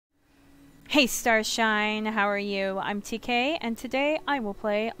Hey Starshine, how are you? I'm TK, and today I will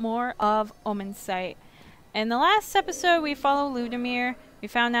play more of Omensight. In the last episode, we follow Ludimir. We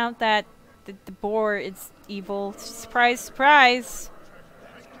found out that the boar is evil. Surprise, surprise!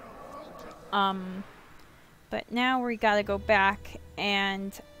 But now we gotta go back,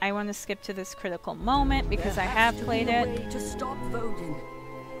 and I want to skip to this critical moment because I have played it.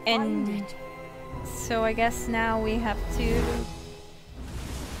 And so I guess now we have to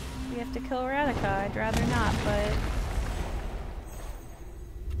kill Radica. I'd rather not, but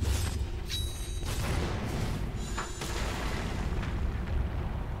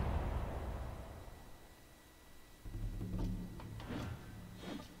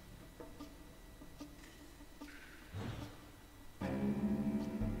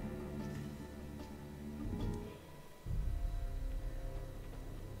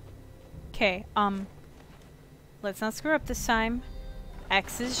okay, let's not screw up this time.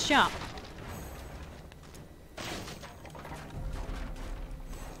 X is jump.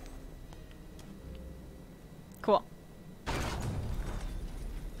 Cool.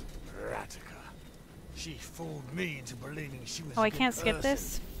 Radica. She fooled me into believing she was I can't skip person.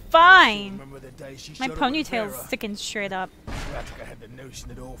 this? Fine! My ponytail's sticking straight up. Radica had the notion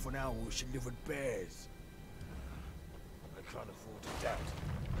that orphan owls should live with bears. I can't afford to doubt.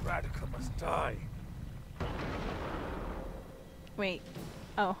 Radica must die. Wait.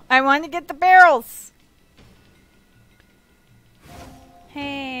 Oh, I want to get the barrels!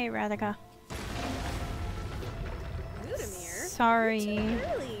 Hey, Radica. Ludimir? Sorry. Too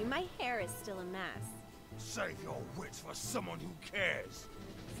early. My hair is still a mess. Save your wits for someone who cares.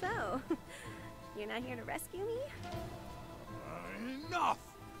 So, you're not here to rescue me? Enough!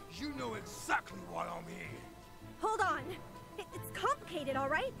 You know exactly why I'm here. Hold on. It's complicated, all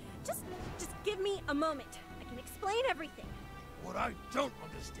right? Just give me a moment. I can explain everything. What I don't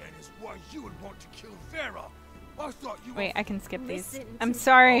understand is why you would want to kill Vera. I thought you Wait, I can skip these. Listen I'm to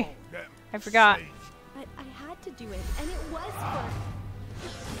sorry. Oh, I forgot. save. But I had to do it, and it was for...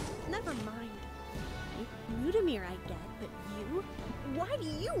 Never mind. Ludimir, I get, but you? Why do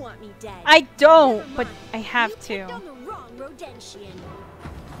you want me dead? I don't, Never but mind. I have You to. picked on the wrong Rodentian.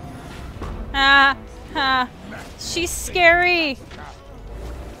 Ah, ah. She's scary.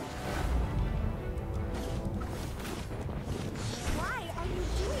 Why are you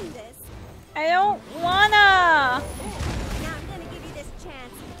doing this? I don't wanna. Now I'm gonna give you this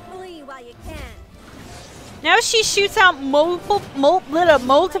chance. Flee while you can. Now she shoots out multiple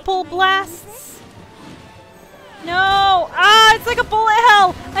blasts. No! Ah, it's like a bullet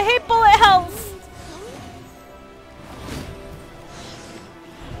hell. I hate bullet hells.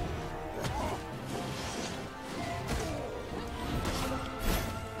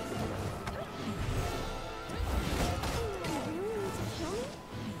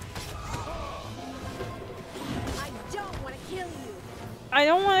 I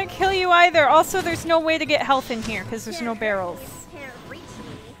don't want to kill you either. Also, there's no way to get health in here because there's no barrels.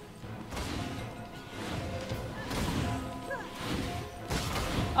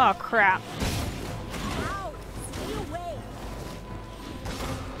 Oh, crap.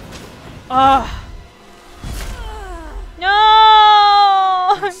 Ugh. No!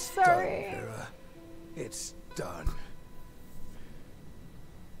 I'm sorry. Done, Vera. It's done.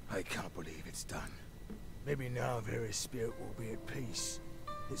 I can't believe it's done. Maybe now Vera's spirit will be at peace.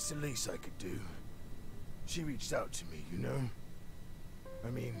 It's the least I could do. She reached out to me, you know? I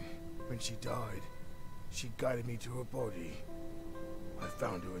mean, when she died, she guided me to her body. I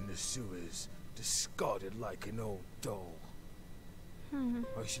found her in the sewers, discarded like an old doll.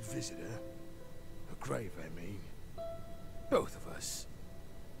 I should visit her. Her grave, I mean. Both of us.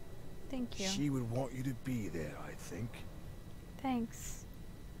 Thank you. She would want you to be there, I think. Thanks.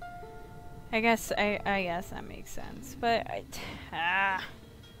 I guess that makes sense, but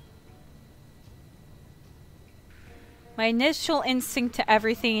my initial instinct to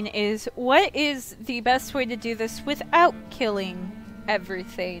everything is, what is the best way to do this without killing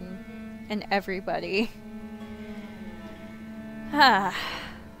everything and everybody? Ah.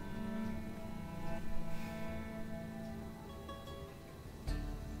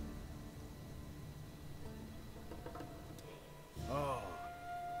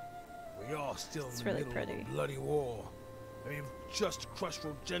 We are still It's in the really middle pretty. of a bloody war. I mean, just crushed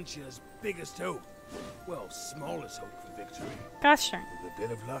Rodentia's biggest hope. Well, smallest hope for victory. Gosh darn. With a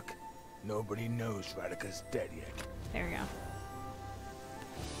bit of luck, nobody knows Radica's dead yet. There we go.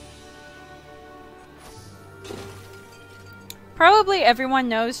 Probably everyone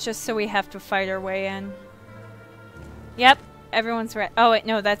knows, just so we have to fight our way in. Yep, everyone's right. Oh wait,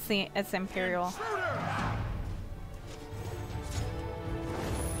 no, that's Imperial.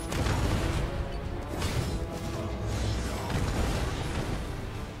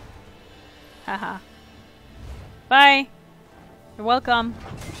 Haha. Bye. You're welcome.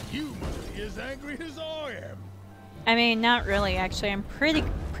 You must be as angry as I am. I mean, not really, actually. I'm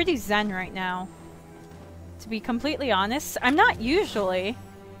pretty zen right now. To be completely honest, I'm not usually,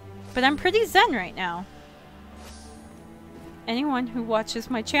 but I'm pretty zen right now. Anyone who watches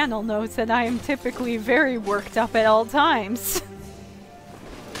my channel knows that I am typically very worked up at all times.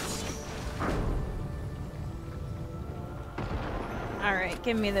 Alright,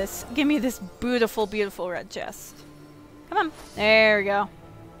 give me this beautiful, beautiful red chest. Come on. There we go.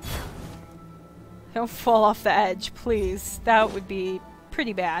 Don't fall off the edge, please. That would be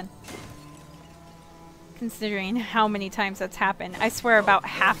pretty bad. Considering how many times that's happened. I swear about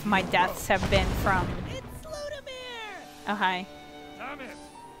half my deaths have been from... Oh, hi.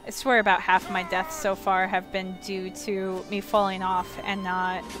 I swear about half my deaths so far have been due to me falling off and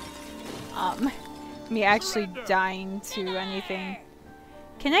not, me actually dying to anything.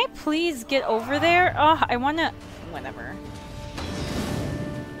 Can I please get over there? Oh, I wanna... Whatever.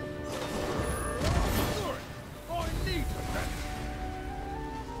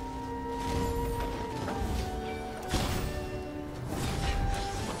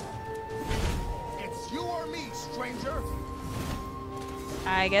 It's you or me, stranger.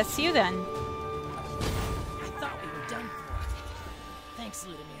 I guess you then. I thought we were done for. Thanks,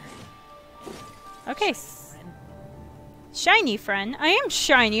 Ludimir. Okay. Shiny friend. I am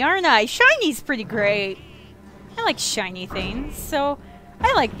shiny, aren't I? Shiny's pretty great. I like shiny things, so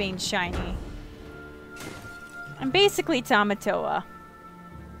I like being shiny. I'm basically Tamatoa.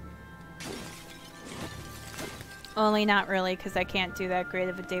 Only not really, because I can't do that great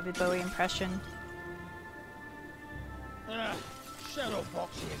of a David Bowie impression. Shadow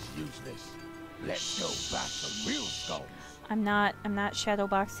boxing is useless. Let's go back to real skulls. I'm not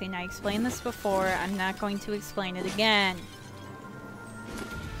shadowboxing. I explained this before. I'm not going to explain it again.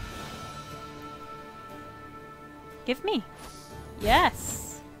 Give me.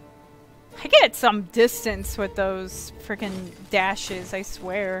 Yes. I get some distance with those freaking dashes, I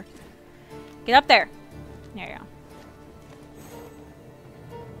swear. Get up there. There you go.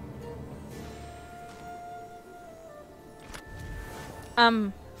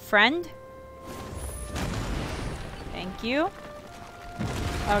 Friend? Thank you.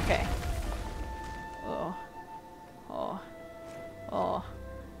 Okay. Oh. Oh. Oh.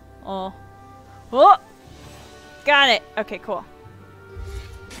 Oh. Oh! Got it! Okay, cool.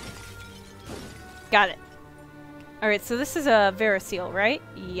 Got it. Alright, so this is a VERA'S SEAL, right?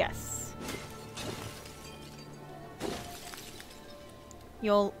 Yes.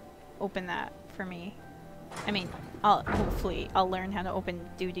 You'll open that for me. I mean, hopefully I'll learn how to open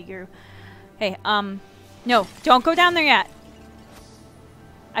duty gear. Hey, no, don't go down there yet.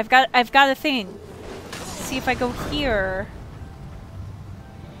 I've got a thing. See if I go here.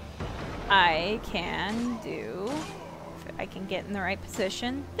 I can do, if I can get in the right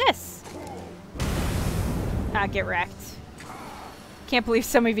position, this. Ah, get wrecked. Can't believe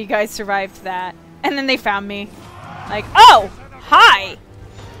some of you guys survived that. And then they found me. Like, oh, hi!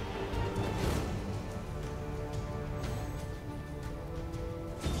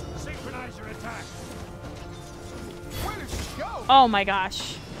 Synchronize your attack. Where did she go? Oh my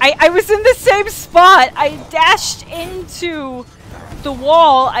gosh. I was in the same spot! I dashed into the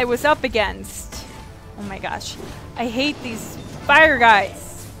wall I was up against. Oh my gosh. I hate these fire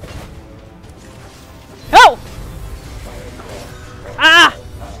guys. Oh! Ah!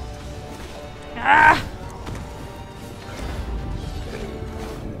 Ah!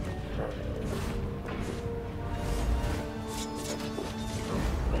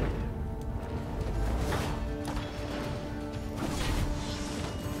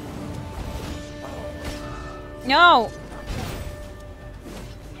 No!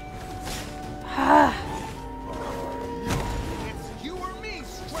 It's you or me,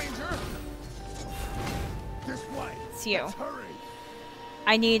 stranger. This way. It's you. Let's hurry.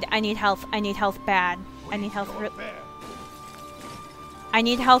 I need health. I need health bad. I need health I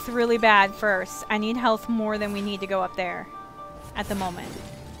need health really bad first. I need health more than we need to go up there at the moment.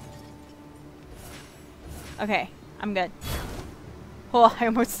 Okay, I'm good. Oh, I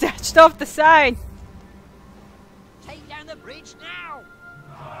almost dashed off the side. Take down the bridge now!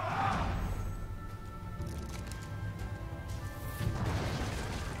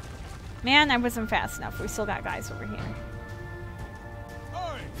 Man, I wasn't fast enough. We still got guys over here.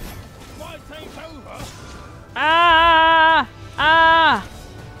 Hey, fight ain't over. Ah! Ah!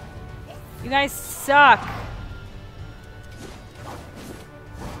 You guys suck.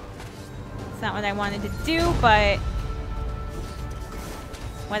 It's not what I wanted to do, but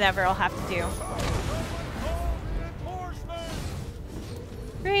whatever, I'll have to do.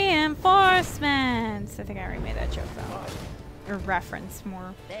 Reinforcements! I think I already made that joke though. Or reference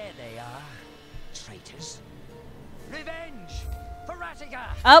more. There they are, traitors. Revenge for Ratiga.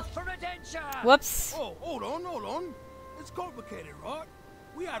 Oh! For redemption. Whoops. Oh, hold on. It's complicated, right?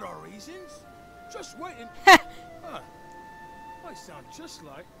 We had our reasons. Just waiting. Huh. I sound just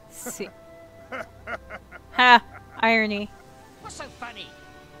like. See. Ha! Irony. What's so funny?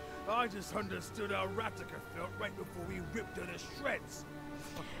 I just understood how Ratiga felt right before we ripped her to shreds.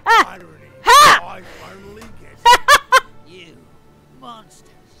 Ah! Irony. Ha! I finally get it. You monsters.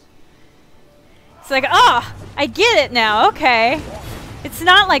 It's like, oh, I get it now. Okay. It's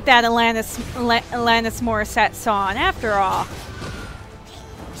not like that Alanis Morissette song, after all.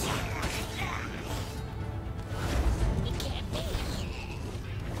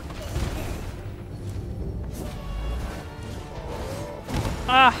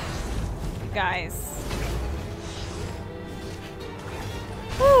 Ah, guys.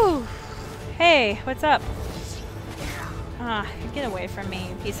 Whew. Hey, what's up? Ah, get away from me,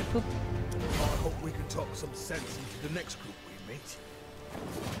 you piece of poop. I hope we can talk some sense into the next group we meet.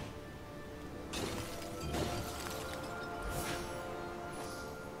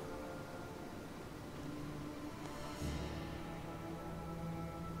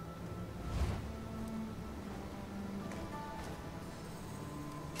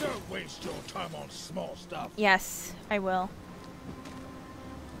 Don't waste your time on small stuff. Yes, I will.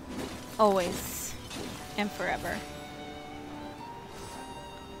 Always. And forever.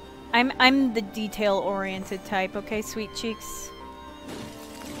 I'm the detail-oriented type, okay, sweet cheeks?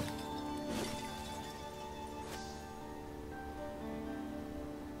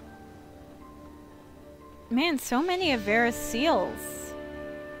 Man, so many of VERA'S SEALs.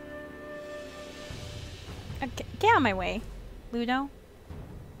 Get out of my way, Ludo.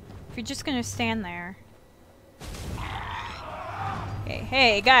 If you're just gonna stand there.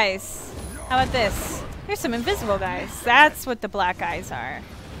 Hey, guys. How about this? Here's some invisible guys. That's what the black guys are.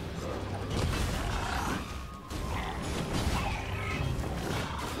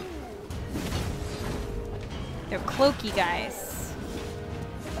 They're cloaky guys.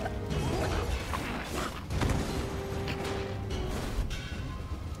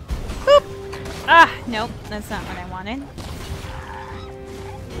 Boop! Ah, nope. That's not what I wanted.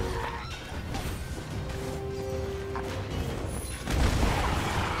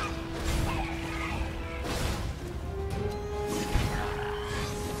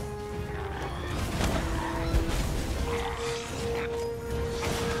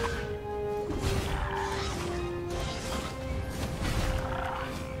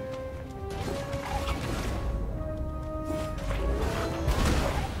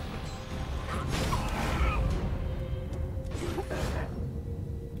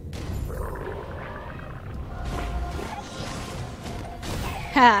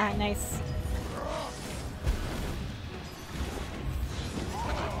 Ha, nice.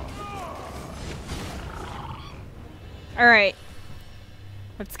 All right.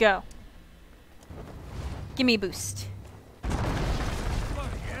 Let's go. Give me a boost.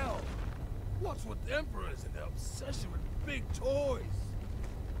 Bloody hell. What's with the emperors and their obsession with big toys?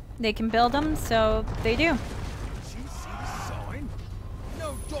 They can build them, so they do. Did you see the sign?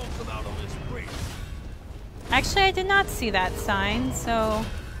 No dogs allowed on this bridge. Actually, I did not see that sign, so...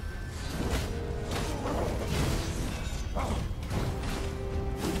 Over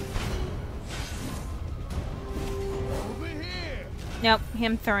here. Nope,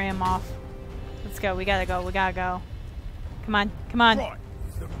 him throwing him off. Let's go, we gotta go, we gotta go. Come on, come on. Right.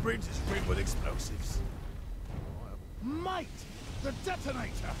 The bridge is rigged with explosives. Mate, the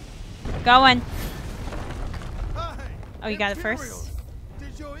detonator. Going. Hey, Oh, you got it Imperials, first?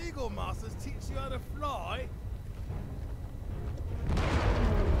 Did your Eagle Masters teach you how to fly?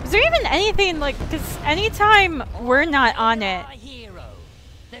 Is there even anything, like, because anytime we're not on it... Our hero,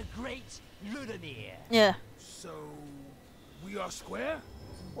 the great Ludamir. Yeah. So, we are square?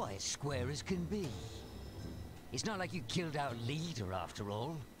 Why, as square as can be. It's not like you killed our leader, after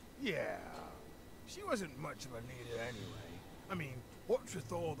all. Yeah. She wasn't much of a leader anyway. I mean, what's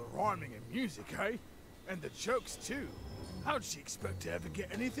with all the rhyming and music, eh? And the jokes, too. How'd she expect to ever get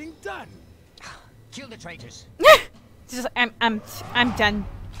anything done? Kill the traitors. Just, I'm done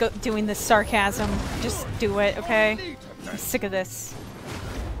doing this sarcasm. Just do it, okay? I'm sick of this.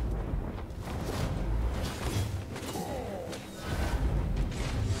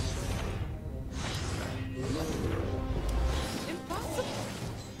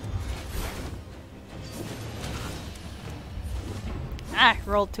 Ah,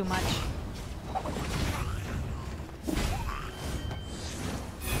 rolled too much.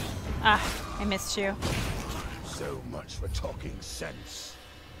 Ah, I missed you. So much for talking sense.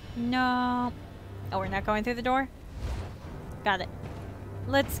 No. Oh, we're not going through the door? Got it.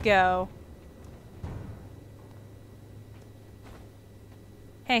 Let's go.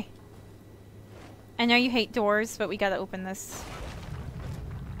 Hey. I know you hate doors, but we gotta open this.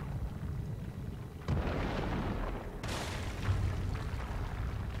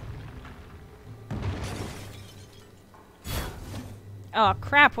 Oh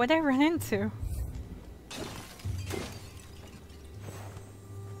crap, what did I run into?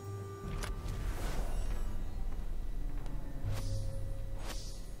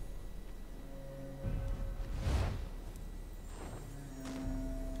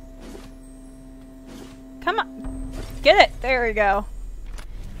 Come on. Get it. There we go.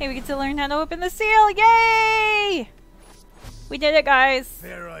 Hey, we get to learn how to open the seal. Yay! We did it, guys.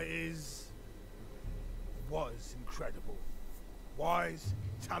 Vera was incredible. Wise,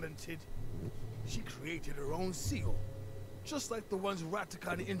 talented. She created her own seal. Just like the ones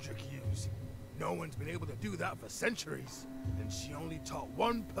Rataka and Indrik use. No one's been able to do that for centuries. And she only taught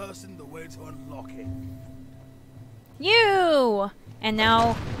one person the way to unlock it. You! And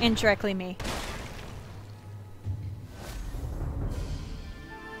now, indirectly me.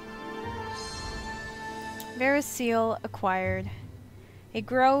 VERA'S seal acquired. A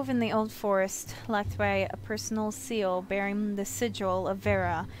grove in the old forest, locked by a personal seal bearing the sigil of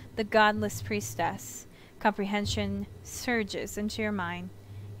Vera, the godless priestess. Comprehension surges into your mind.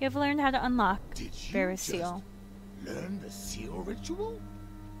 You have learned how to unlock VERA'S seal. Learn the seal ritual?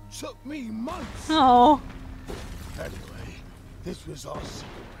 Took me months. Oh. Anyway, this was our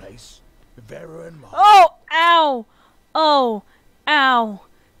secret place. Vera and Mom. Oh! Ow! Oh! Ow!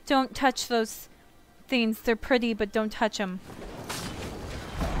 Don't touch those things. They're pretty, but don't touch them.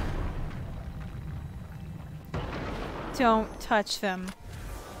 Don't touch them.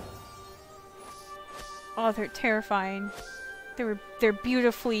 Oh, they're terrifying. They're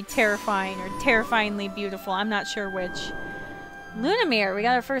beautifully terrifying, or terrifyingly beautiful. I'm not sure which. Ludamir! We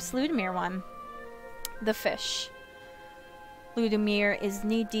got our first Ludamir one. The fish. Ludamir is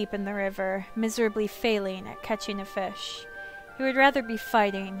knee-deep in the river, miserably failing at catching a fish. He would rather be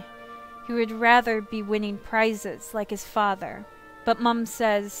fighting. He would rather be winning prizes like his father. But Mum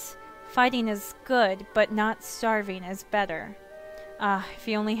says, fighting is good, but not starving is better. Ah, if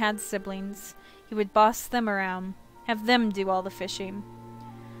he only had siblings. He would boss them around, have them do all the fishing.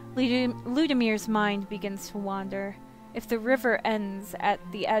 Ludamir's mind begins to wander. If the river ends at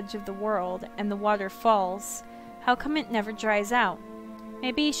the edge of the world and the water falls, how come it never dries out?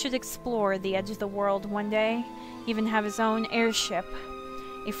 Maybe he should explore the edge of the world one day, even have his own airship.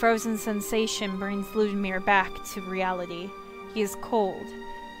 A frozen sensation brings Ludamir back to reality. He is cold.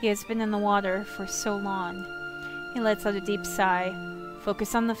 He has been in the water for so long. He lets out a deep sigh.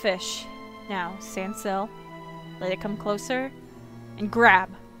 Focus on the fish. Now, stand still. Let it come closer. And grab.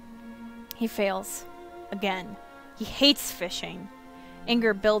 He fails. Again. He hates fishing.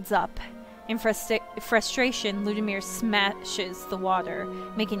 Anger builds up. In frustration, Ludamir smashes the water,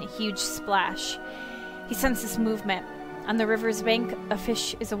 making a huge splash. He senses movement. On the river's bank, a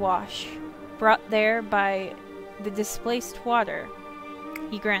fish is awash, brought there by the displaced water.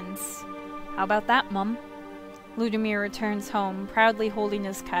 He grins. How about that, Mum? Ludamir returns home, proudly holding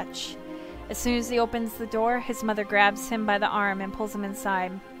his catch. As soon as he opens the door, his mother grabs him by the arm and pulls him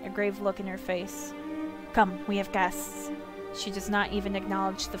inside, a grave look in her face. Come, we have guests. She does not even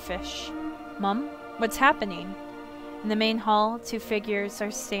acknowledge the fish. Mum, what's happening? In the main hall, two figures are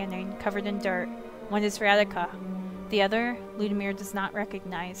standing, covered in dirt. One is Radika. The other, Ludamir does not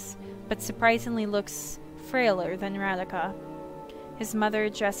recognize, but surprisingly looks frailer than Radika. His mother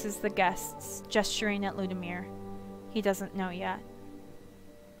addresses the guests, gesturing at Ludamir. He doesn't know yet.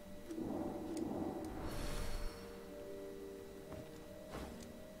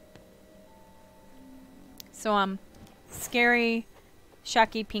 So, scary,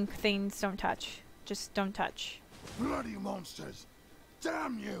 shocky pink things don't touch. Just don't touch. Bloody monsters!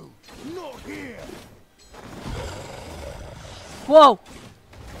 Damn you! Not here! Whoa!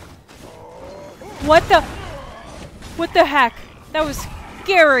 What the? What the heck? That was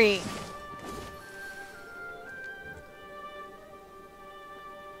scary!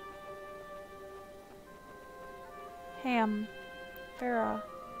 Hey, Vera.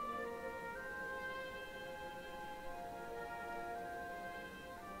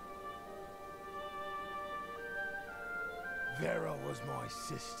 Vera was my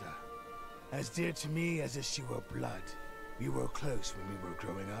sister. As dear to me as if she were blood. We were close when we were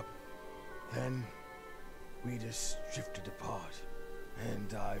growing up. Then, we just drifted apart.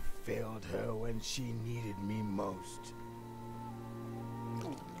 And I failed her when she needed me most.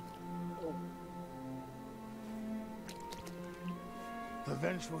 The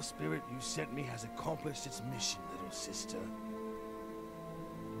vengeful spirit you sent me has accomplished its mission, little sister.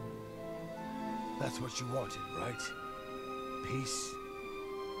 That's what you wanted, right? Peace?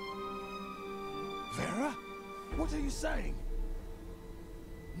 Vera? What are you saying?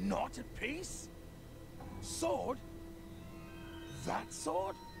 Not at peace? Sword? That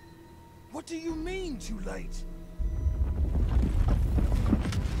sword? What do you mean, too late?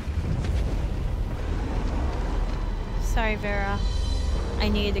 Sorry, Vera. I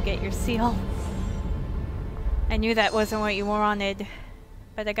needed to get your seal. I knew that wasn't what you wanted,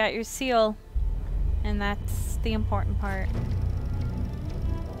 but I got your seal, and that's the important part.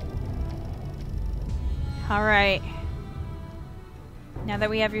 Alright. Now that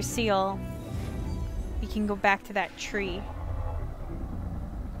we have your seal, we can go back to that tree.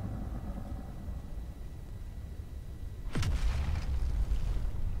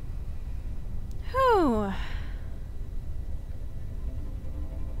 Whew.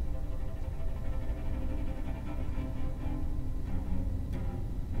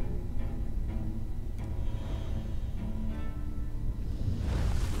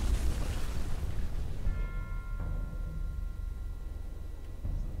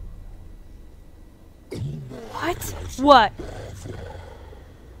 What?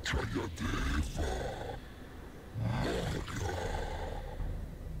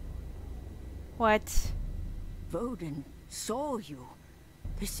 What? Voden saw you.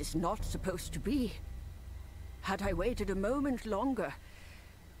 This is not supposed to be. Had I waited a moment longer,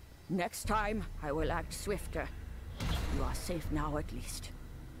 next time I will act swifter. You are safe now, at least.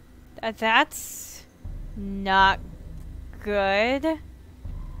 That's not good.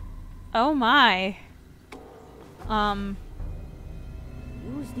 Oh my.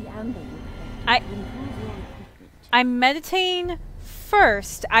 Use the amber you have to improve your equipment. I'm meditating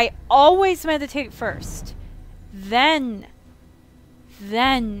first. I always meditate first. Then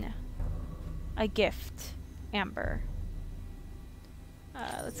a gift. Amber.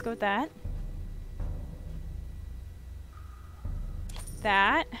 Let's go with that.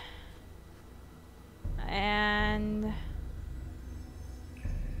 That. And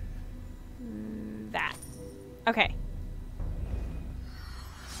that. Okay.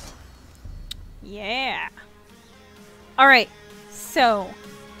 Yeah. Alright. So,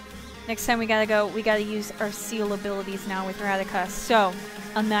 next time we gotta use our seal abilities now with Radika. So,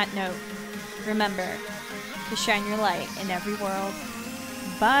 on that note, remember to shine your light in every world.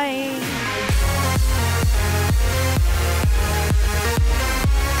 Bye!